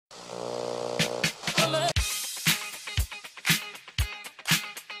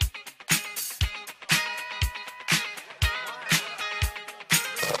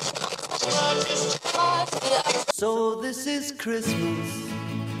So this is Christmas.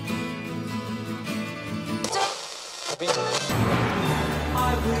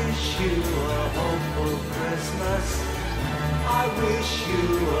 I wish you a hopeful Christmas. I wish you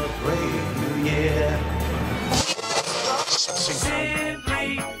a brave new year.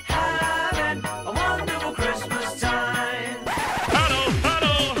 Simply having a wonderful Christmas time. Hello,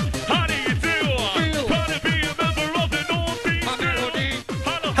 how do you do? Wanna be a member of the Northeast?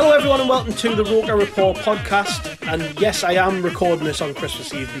 Hello everyone and welcome to the Roker Rapport podcast. And yes, I am recording this on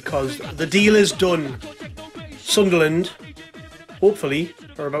Christmas Eve because the deal is done. Sunderland, hopefully,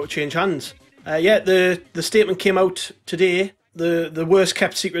 are about to change hands. The statement came out today. The worst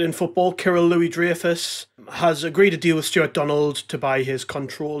kept secret in football, Kyril Louis-Dreyfus, has agreed a deal with Stuart Donald to buy his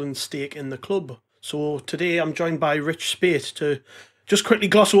controlling stake in the club. So today I'm joined by Rich Spate to just quickly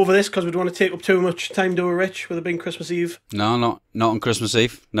gloss over this because we don't want to take up too much time, do we, Rich, with it being Christmas Eve? No, not on Christmas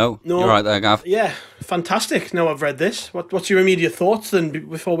Eve. No, you're right there, Gav. Yeah, fantastic. Now I've read this. What's your immediate thoughts then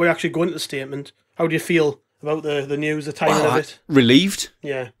before we actually go into the statement? How do you feel about the news, the timing of it? Relieved.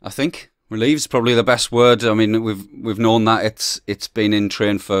 Yeah, I think relieved is probably the best word. I mean, we've known that it's been in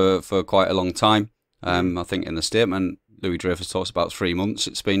train for quite a long time. I think in the statement, Louis-Dreyfus talks about 3 months.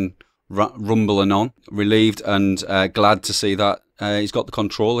 It's been rumbling on. Relieved and glad to see that he's got the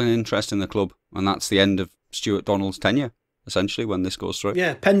controlling interest in the club, and that's the end of Stuart Donald's tenure, essentially, when this goes through.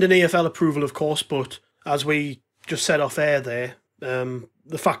 Yeah, pending AFL approval, of course, but as we just said off air there,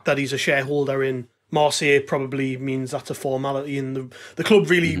 the fact that he's a shareholder in Marseille probably means that's a formality, and the club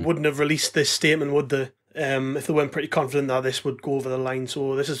really wouldn't have released this statement, would they, if they weren't pretty confident that this would go over the line.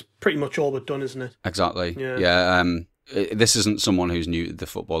 So this is pretty much all but done, isn't it? Exactly. Yeah. This isn't someone who's new to the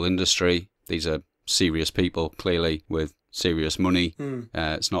football industry. These are serious people, clearly, with serious money.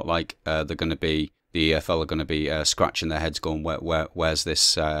 It's not like they're going to be, the EFL are going to be scratching their heads going, where's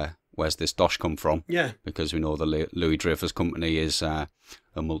this dosh come from? Yeah. Because we know the Louis-Dreyfus company is a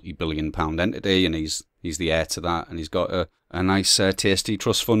multi-billion-pound entity, and he's the heir to that, and he's got a nice tasty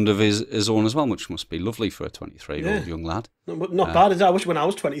trust fund of his own as well, which must be lovely for a 23-year-old young lad. Not bad, is it? I wish when I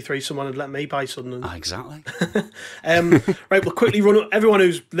was 23 someone had let me buy Sunderland. Exactly. Right, we'll quickly run. Everyone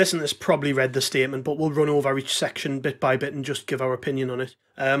who's listening to this probably read the statement, but we'll run over each section bit by bit and just give our opinion on it.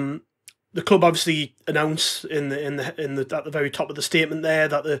 The club obviously announced at the very top of the statement there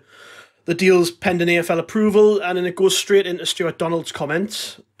that the deal's pending AFL approval, and then it goes straight into Stuart Donald's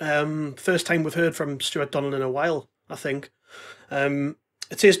comments. First time we've heard from Stuart Donald in a while, I think.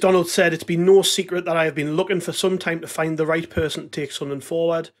 It says, Donald said, "It's been no secret that I have been looking for some time to find the right person to take Sunderland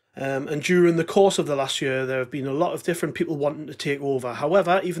forward. And during the course of the last year, there have been a lot of different people wanting to take over.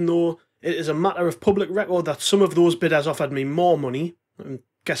 However, even though it is a matter of public record that some of those bidders offered me more money," I'm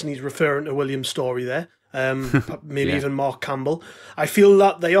guessing he's referring to William's story there, maybe even Mark Campbell, "I feel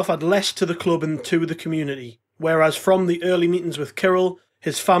that they offered less to the club and to the community. Whereas from the early meetings with Kyril,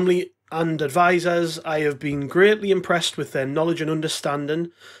 his family and advisors, I have been greatly impressed with their knowledge and understanding,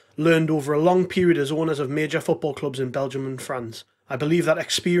 learned over a long period as owners of major football clubs in Belgium and France. I believe that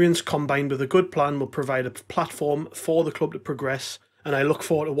experience combined with a good plan will provide a platform for the club to progress, and I look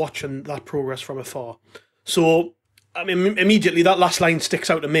forward to watching that progress from afar." So, I mean, immediately that last line sticks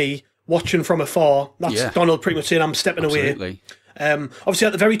out to me. Watching from afar, that's Donald pretty much saying, I'm stepping away. Obviously,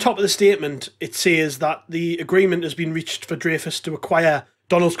 at the very top of the statement, it says that the agreement has been reached for Dreyfus to acquire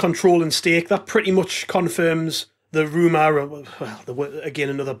Donald's control and stake. That pretty much confirms the rumour, well, again,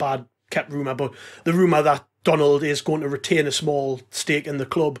 another bad kept rumour, but the rumour that Donald is going to retain a small stake in the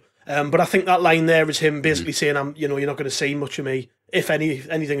club. But I think that line there is him basically saying, you're not going to see much of me, if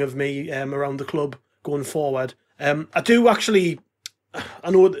anything of me, around the club going forward. I do actually,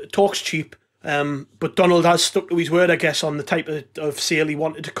 I know talk's cheap, but Donald has stuck to his word, I guess, on the type of sale he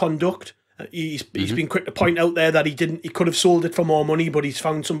wanted to conduct. He's been quick to point out there that he could have sold it for more money, but he's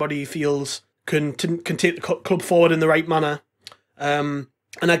found somebody he feels can take the club forward in the right manner. And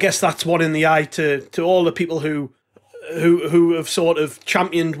I guess that's one in the eye to all the people who have sort of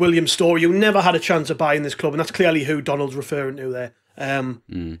championed William's story, who never had a chance of buying this club, and that's clearly who Donald's referring to there.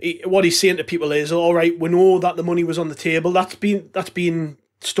 What he's saying to people is, all right, we know that the money was on the table. That's been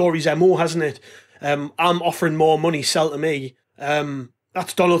Story's MO, hasn't it? I'm offering more money, sell to me.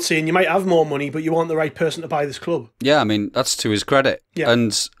 That's Donald saying you might have more money, but you aren't the right person to buy this club. Yeah, I mean, that's to his credit. Yeah.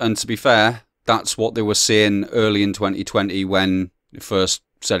 And to be fair, that's what they were saying early in 2020 when he first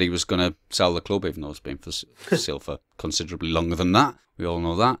said he was going to sell the club, even though it's been for sale for considerably longer than that. We all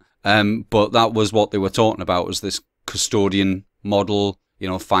know that. But that was what they were talking about, was this custodian model,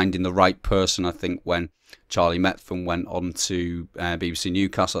 finding the right person. I think when Charlie Methven went on to BBC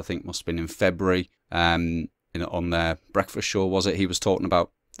Newcastle, I think it must have been in February, on their breakfast show, was it? He was talking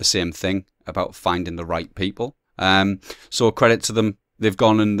about the same thing, about finding the right people. So credit to them. They've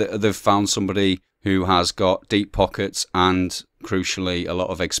gone and they've found somebody who has got deep pockets and, crucially, a lot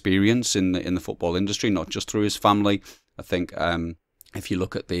of experience in the football industry, not just through his family. I think if you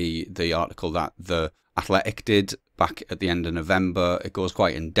look at the article that The Athletic did back at the end of November, it goes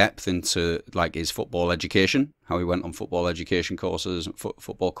quite in depth into like his football education, how he went on football education courses,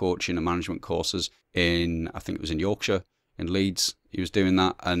 football coaching and management courses in, I think it was in Yorkshire, in Leeds. He was doing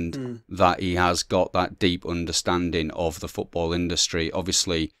that, and that he has got that deep understanding of the football industry.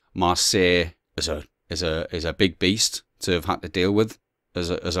 Obviously, Marseille is a big beast to have had to deal with as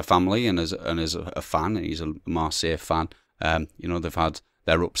a family and as a fan. And he's a Marseille fan. You know, they've had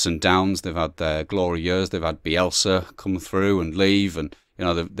their ups and downs. They've had their glory years. They've had Bielsa come through and leave, and you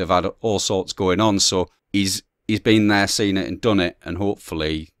know they've had all sorts going on. So he's been there, seen it, and done it, and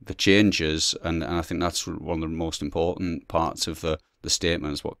hopefully the changes. And I think that's one of the most important parts of the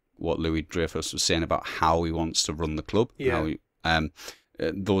statement is what Louis Dreyfus was saying about how he wants to run the club. Yeah. How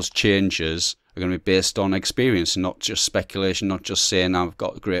those changes are going to be based on experience, and not just speculation. Not just saying I've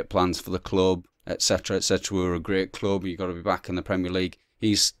got great plans for the club, etc., etc. We're a great club. You've got to be back in the Premier League.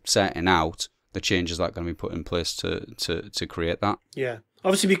 He's setting out the changes that are going to be put in place to create that. Yeah,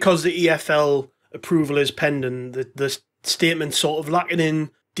 obviously because the EFL approval is pending, the statement's sort of lacking in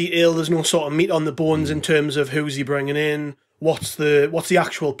detail. There's no sort of meat on the bones in terms of who's he bringing in, what's the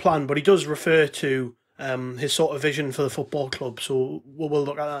actual plan. But he does refer to his sort of vision for the football club. So we'll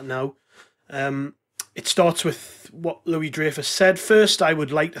look at that now. It starts with what Louis Dreyfus said. First, I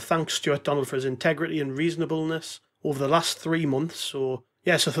would like to thank Stuart Donald for his integrity and reasonableness over the last 3 months. So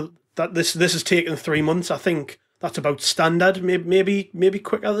yeah, so that this has taken 3 months. I think that's about standard. Maybe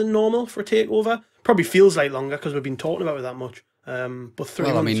quicker than normal for a takeover. Probably feels like longer because we've been talking about it that much. But 3 months.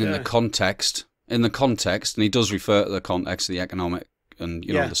 Well, I mean, in the context, and he does refer to the context of the economic and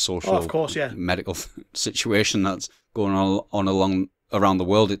you know the social, of course, medical situation that's going on around the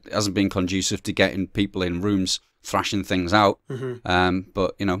world. It hasn't been conducive to getting people in rooms thrashing things out.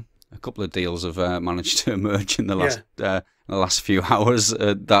 But you know, a couple of deals have managed to emerge in the last few hours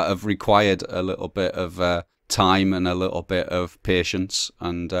that have required a little bit of time and a little bit of patience,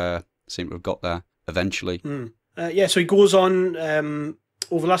 and seem to have got there eventually. So he goes on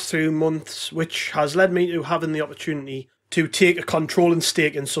over the last 3 months, which has led me to having the opportunity to take a controlling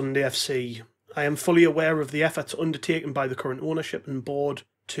stake in Sunday FC. I am fully aware of the efforts undertaken by the current ownership and board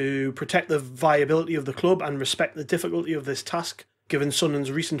to protect the viability of the club and respect the difficulty of this task, given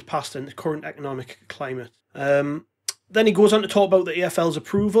Sunderland's recent past and current economic climate. Then he goes on to talk about the EFL's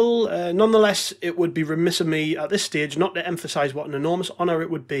approval. Nonetheless, it would be remiss of me at this stage not to emphasise what an enormous honour it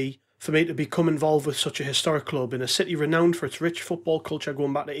would be for me to become involved with such a historic club in a city renowned for its rich football culture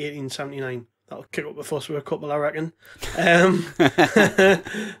going back to 1879. That'll kick up the fuss with a couple, I reckon.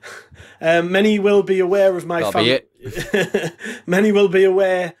 Many will be aware of my Many will be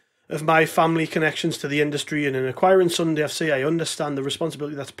aware of my family connections to the industry, and in acquiring Sunday FC, I understand the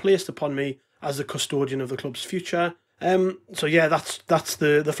responsibility that's placed upon me as the custodian of the club's future. So yeah, that's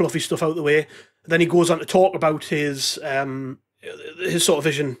the fluffy stuff out the way. Then he goes on to talk about his sort of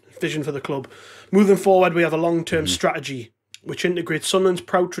vision for the club. Moving forward, we have a long-term strategy which integrates Sunderland's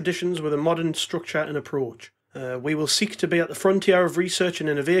proud traditions with a modern structure and approach. We will seek to be at the frontier of research and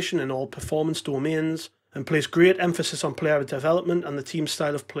innovation in all performance domains and place great emphasis on player development and the team's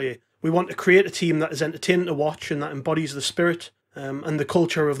style of play. We want to create a team that is entertaining to watch and that embodies the spirit and the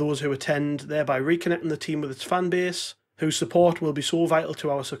culture of those who attend, thereby reconnecting the team with its fan base, whose support will be so vital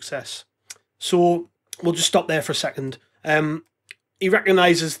to our success. So we'll just stop there for a second. He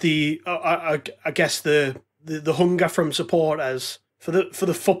recognises I guess the hunger from supporters for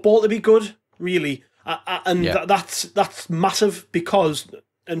the football to be good, really, that's massive because,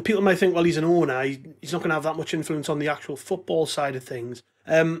 and people might think, well, he's an owner, he's not going to have that much influence on the actual football side of things.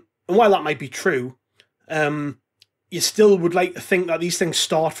 And while that might be true, you still would like to think that these things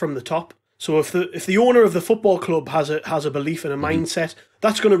start from the top. So if the owner of the football club has a belief and a mindset,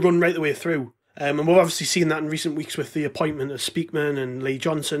 that's going to run right the way through. And we've obviously seen that in recent weeks with the appointment of Speakman and Lee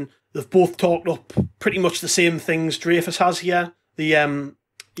Johnson. They've both talked up pretty much the same things Dreyfus has here. You can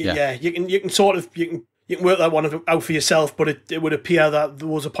work that one out for yourself, but it would appear that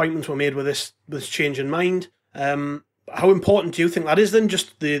those appointments were made with this change in mind. How important do you think that is then?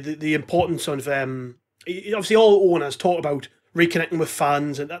 Just the importance of obviously all owners talk about reconnecting with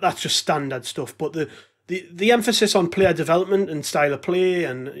fans, and that's just standard stuff. But the emphasis on player development and style of play,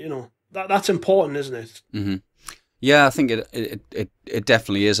 and you know that's important, isn't it? Mm-hmm. Yeah, I think it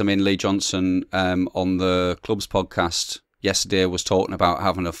definitely is. I mean, Lee Johnson on the club's podcast yesterday was talking about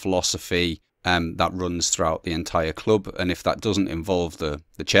having a philosophy that runs throughout the entire club, and if that doesn't involve the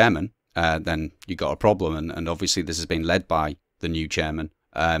chairman, then you got a problem. And obviously this has been led by the new chairman.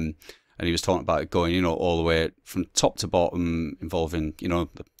 And he was talking about it going, you know, all the way from top to bottom, involving, you know,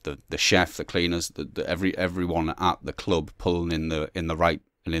 the chef, the cleaners, everyone at the club pulling in the right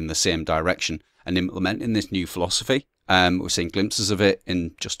and in the same direction and implementing this new philosophy. We're seeing glimpses of it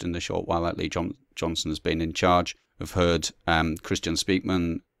in the short while that Lee Johnson has been in charge. We've heard Christian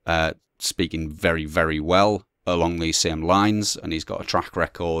Speakman speaking very, very well along these same lines, and he's got a track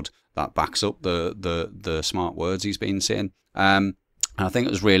record that backs up the smart words he's been saying. And I think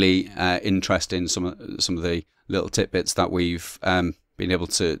it was really interesting, some of the little tidbits that we've been able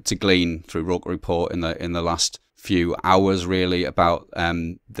to glean through Roker Rapport in the last few hours, really, about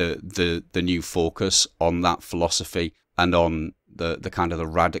the new focus on that philosophy and on the kind of the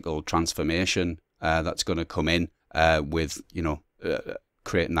radical transformation that's going to come in with, you know,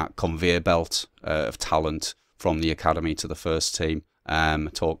 creating that conveyor belt of talent from the academy to the first team.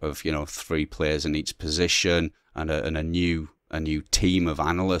 Talk of, you know, 3 players in each position and a new team of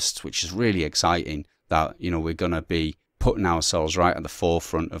analysts, which is really exciting. That, you know, we're going to be putting ourselves right at the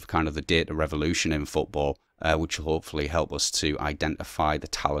forefront of kind of the data revolution in football, which will hopefully help us to identify the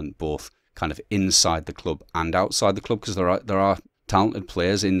talent both kind of inside the club and outside the club, because there are talented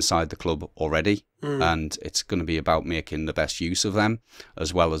players inside the club already, and it's going to be about making the best use of them,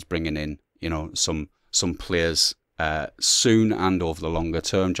 as well as bringing in, you know, some players soon and over the longer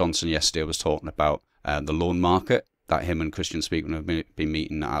term. Johnson yesterday was talking about the loan market that him and Christian Speakman have been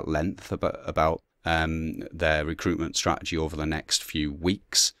meeting at length about their recruitment strategy over the next few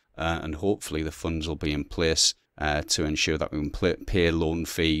weeks, and hopefully the funds will be in place to ensure that we can pay loan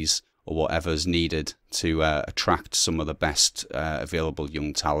fees or whatever's needed to attract some of the best available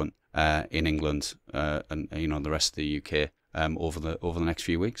young talent in England and, you know, the rest of the UK over the next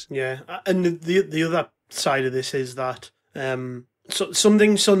few weeks. Yeah, and the other side of this is that so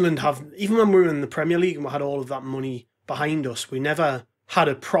something Sunderland have, even when we were in the Premier League and we had all of that money behind us, we never had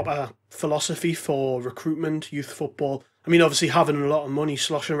a proper philosophy for recruitment, youth football. I mean, obviously having a lot of money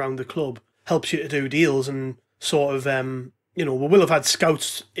sloshing around the club helps you to do deals and sort of, you know, we will have had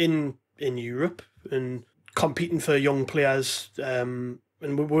scouts in Europe and competing for young players, and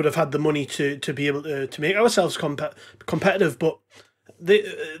we would have had the money to be able to make ourselves competitive. But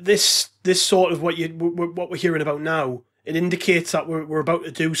this sort of what we're hearing about now, it indicates that we're about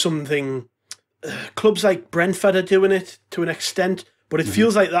to do something. Clubs like Brentford are doing it to an extent, but it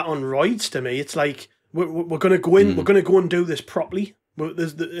feels like that on roids to me. It's like we're going to go in, we're going to go and do this properly.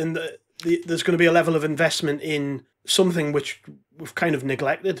 There's going to be a level of investment in something which we've kind of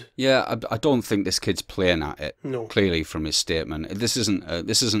neglected. Yeah, I don't think this kid's playing at it. No, clearly from his statement, this isn't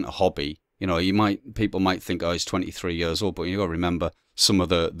a hobby. You know, people might think, oh, he's 23 years old, but you got to remember some of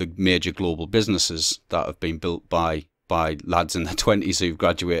the major global businesses that have been built by lads in their 20s who've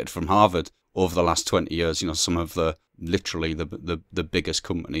graduated from Harvard over the last 20 years. You know, some of literally the biggest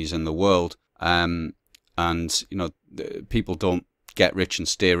companies in the world. And you know, people don't get rich and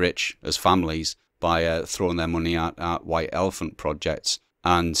stay rich as families by throwing their money at white elephant projects.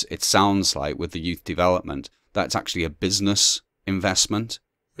 And it sounds like with the youth development, that's actually a business investment.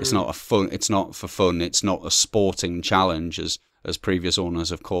 It's not it's not for fun. It's not a sporting challenge as previous owners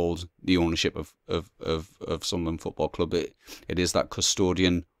have called the ownership of Sunderland Football Club. It is that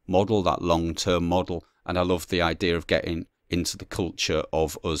custodian model, that long-term model. And I love the idea of getting into the culture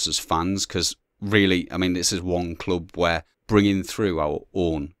of us as fans, because really, I mean, this is one club where bringing through our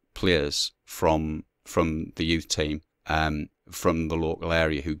own players from the youth team, from the local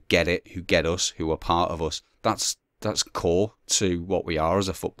area, who get it, who get us, who are part of us, that's core to what we are as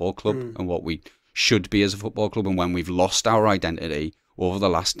a football club and what we should be as a football club. And when we've lost our identity over the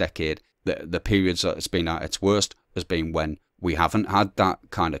last decade, the periods that it's been at its worst has been when we haven't had that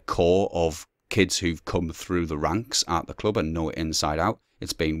kind of core of kids who've come through the ranks at the club and know it inside out.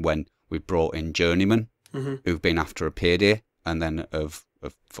 It's been when we've brought in journeymen who've been after a payday and then have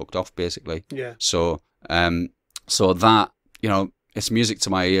fucked off, basically. Yeah. So that, you know, it's music to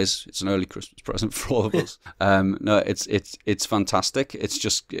my ears. It's an early Christmas present for all of us. No, it's fantastic. It's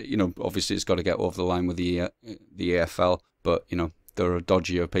just, you know, obviously it's got to get over the line with the AFL, but you know, there are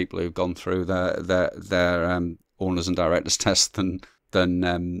dodgier people who've gone through their owners and directors test than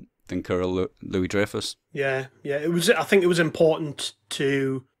Kyril Louis-Dreyfus. Yeah. I think it was important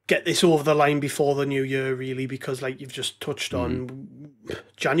to get this over the line before the new year, really, because like you've just touched on,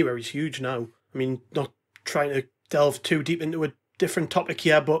 January's huge now. I mean, not trying to delve too deep into a different topic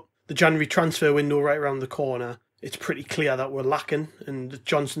here, but the January transfer window right around the corner, it's pretty clear that we're lacking, and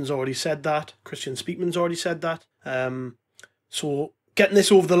Johnson's already said that, Christian Speakman's already said that. So getting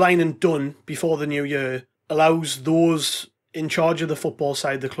this over the line and done before the new year allows those in charge of the football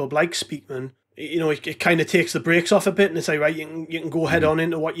side of the club, like Speakman, you know, it kind of takes the brakes off a bit, and it's like, right, you can go head on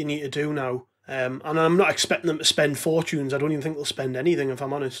into what you need to do now. And I'm not expecting them to spend fortunes. I don't even think they'll spend anything, if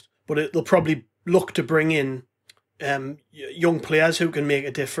I'm honest. But they'll probably look to bring in young players who can make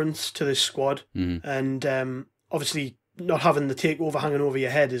a difference to this squad. And obviously, not having the takeover hanging over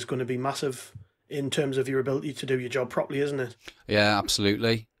your head is going to be massive in terms of your ability to do your job properly, isn't it? Yeah,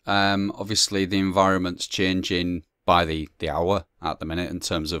 absolutely. Obviously, the environment's changing by the hour at the minute in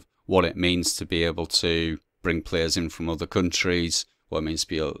terms of what it means to be able to bring players in from other countries, what it means to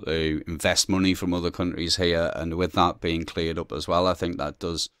be able to invest money from other countries here. And with that being cleared up as well, I think that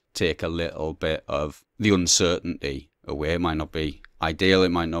does take a little bit of the uncertainty away. It might not be ideal. It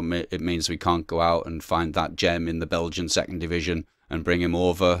might not. It means we can't go out and find that gem in the Belgian second division and bring him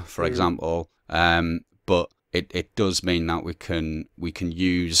over, for example. But it does mean that we can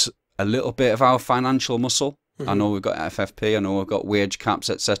use a little bit of our financial muscle. I know we've got FFP, I know we've got wage caps,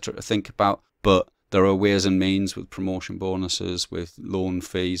 etc. to think about, but there are ways and means with promotion bonuses, with loan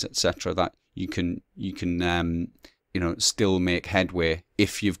fees, etc. that you can still make headway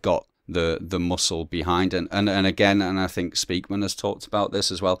if you've got the muscle behind. And again, and I think Speakman has talked about this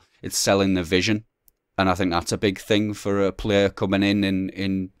as well, it's selling the vision. And I think that's a big thing for a player coming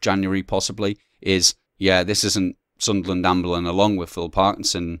in January possibly, is, yeah, this isn't Sunderland ambling along with Phil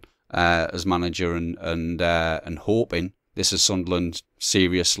Parkinson as manager and hoping. This is Sunderland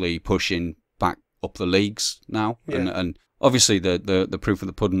seriously pushing back up the leagues now. And obviously the proof of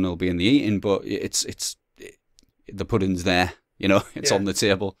the pudding will be in the eating, but it's the pudding's there, you know, it's on the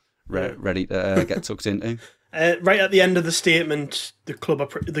table, ready to get tucked into. Right at the end of the statement, the club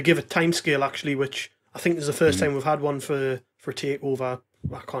they give a timescale actually, which I think is the first time we've had one for Takeover.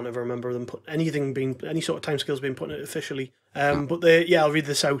 I can't ever remember them put any sort of timescales being put in it officially. But I'll read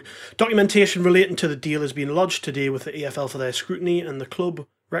this out. Documentation relating to the deal has been lodged today with the EFL for their scrutiny, and the club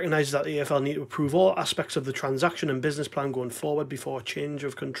recognises that the EFL need to approve all aspects of the transaction and business plan going forward before a change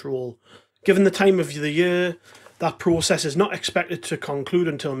of control. Given the time of the year, that process is not expected to conclude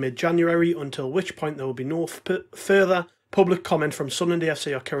until mid-January, until which point there will be no further public comment from Sunderland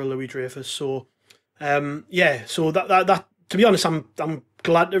FC or Kyril Louis-Dreyfus. So, so that to be honest, I'm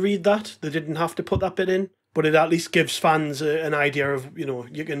glad to read that. They didn't have to put that bit in, but it at least gives fans an idea of, you know,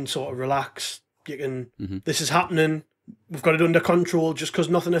 you can sort of relax. You can, this is happening. We've got it under control. Just because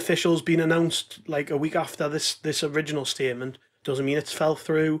nothing official's been announced like a week after this original statement doesn't mean it's fell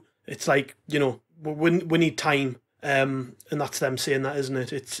through. It's like, you know, we need time, and that's them saying that, isn't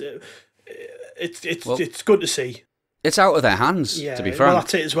it? It's good to see. It's out of their hands, to be frank. Well,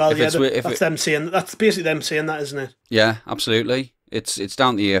 that's it as well. That's basically them saying that, isn't it? Yeah, absolutely. It's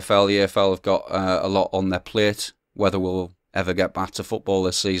down to the EFL. The EFL have got a lot on their plate. Whether we'll ever get back to football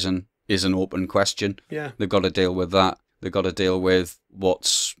this season is an open question. Yeah, they've got to deal with that. They've got to deal with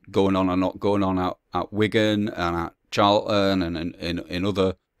what's going on and not going on at Wigan and at Charlton and in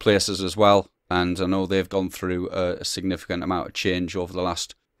other places as well. And I know they've gone through a significant amount of change over the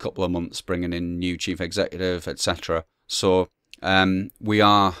last couple of months, bringing in new chief executive, etc. So we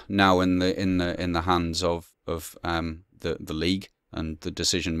are now in the hands of the league and the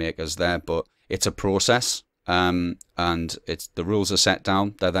decision makers there, but it's a process, and the rules are set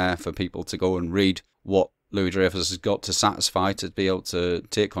down. They're there for people to go and read what Louis-Dreyfus has got to satisfy to be able to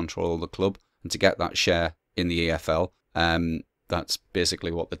take control of the club and to get that share in the EFL. That's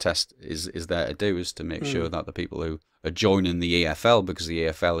basically what the test is there to do, is to make sure that the people who are joining the EFL, because the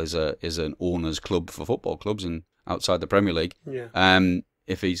EFL is an owners club for football clubs and outside the Premier League.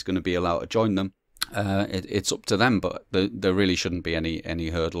 If he's going to be allowed to join them, it's up to them. But there really shouldn't be any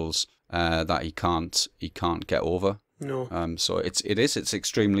hurdles that he can't get over. No. So it's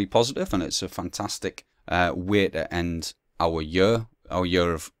extremely positive, and it's a fantastic way to end our year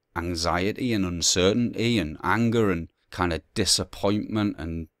of anxiety and uncertainty and anger and kind of disappointment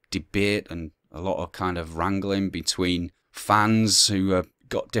and debate and a lot of kind of wrangling between fans who have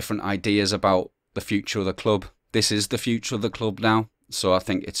got different ideas about the future of the club. This is the future of the club now. So I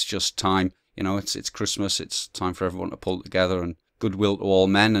think it's just time. You know, it's Christmas. It's time for everyone to pull together, and goodwill to all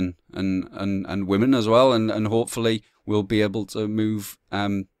men and women as well. And hopefully we'll be able to move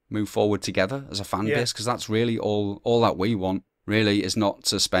forward together as a fan base, because that's really all that we want. Really, is not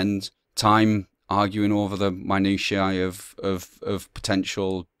to spend time arguing over the minutiae of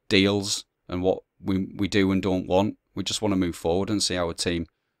potential deals and what we do and don't want. We just want to move forward and see our team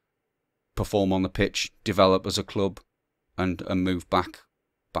perform on the pitch, develop as a club, and move back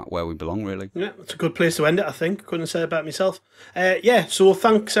where we belong, really. Yeah, it's a good place to end it, I think. Couldn't say it about myself. So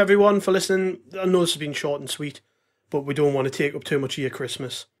thanks everyone for listening. I know this has been short and sweet, but we don't want to take up too much of your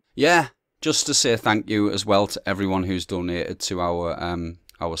Christmas. Yeah, just to say thank you as well to everyone who's donated to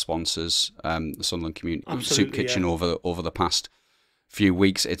our sponsors, the Sunderland Community Soup Kitchen, over the past few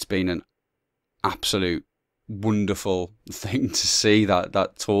weeks. It's been an absolute wonderful thing to see that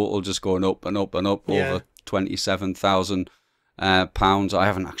total just going up and up and up, over £27,000. I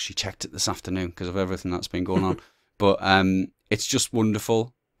haven't actually checked it this afternoon because of everything that's been going on, but it's just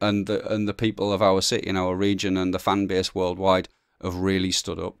wonderful, and the people of our city and our region and the fan base worldwide have really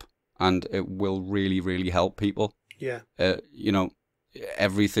stood up, and it will really, really help people. Yeah. You know,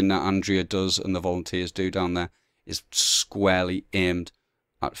 everything that Andrea does and the volunteers do down there is squarely aimed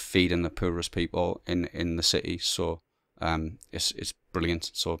at feeding the poorest people in the city. So it's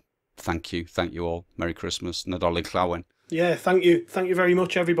brilliant. So thank you all. Merry Christmas, Nadolig Llawen. Yeah, thank you very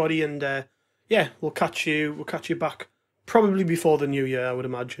much, everybody, and we'll catch you back probably before the new year, I would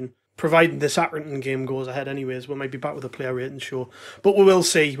imagine. Providing this Accrington game goes ahead anyways, we might be back with a player rating show. But we will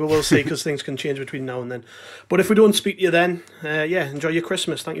see, because things can change between now and then. But if we don't speak to you then, enjoy your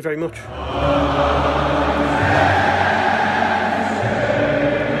Christmas. Thank you very much.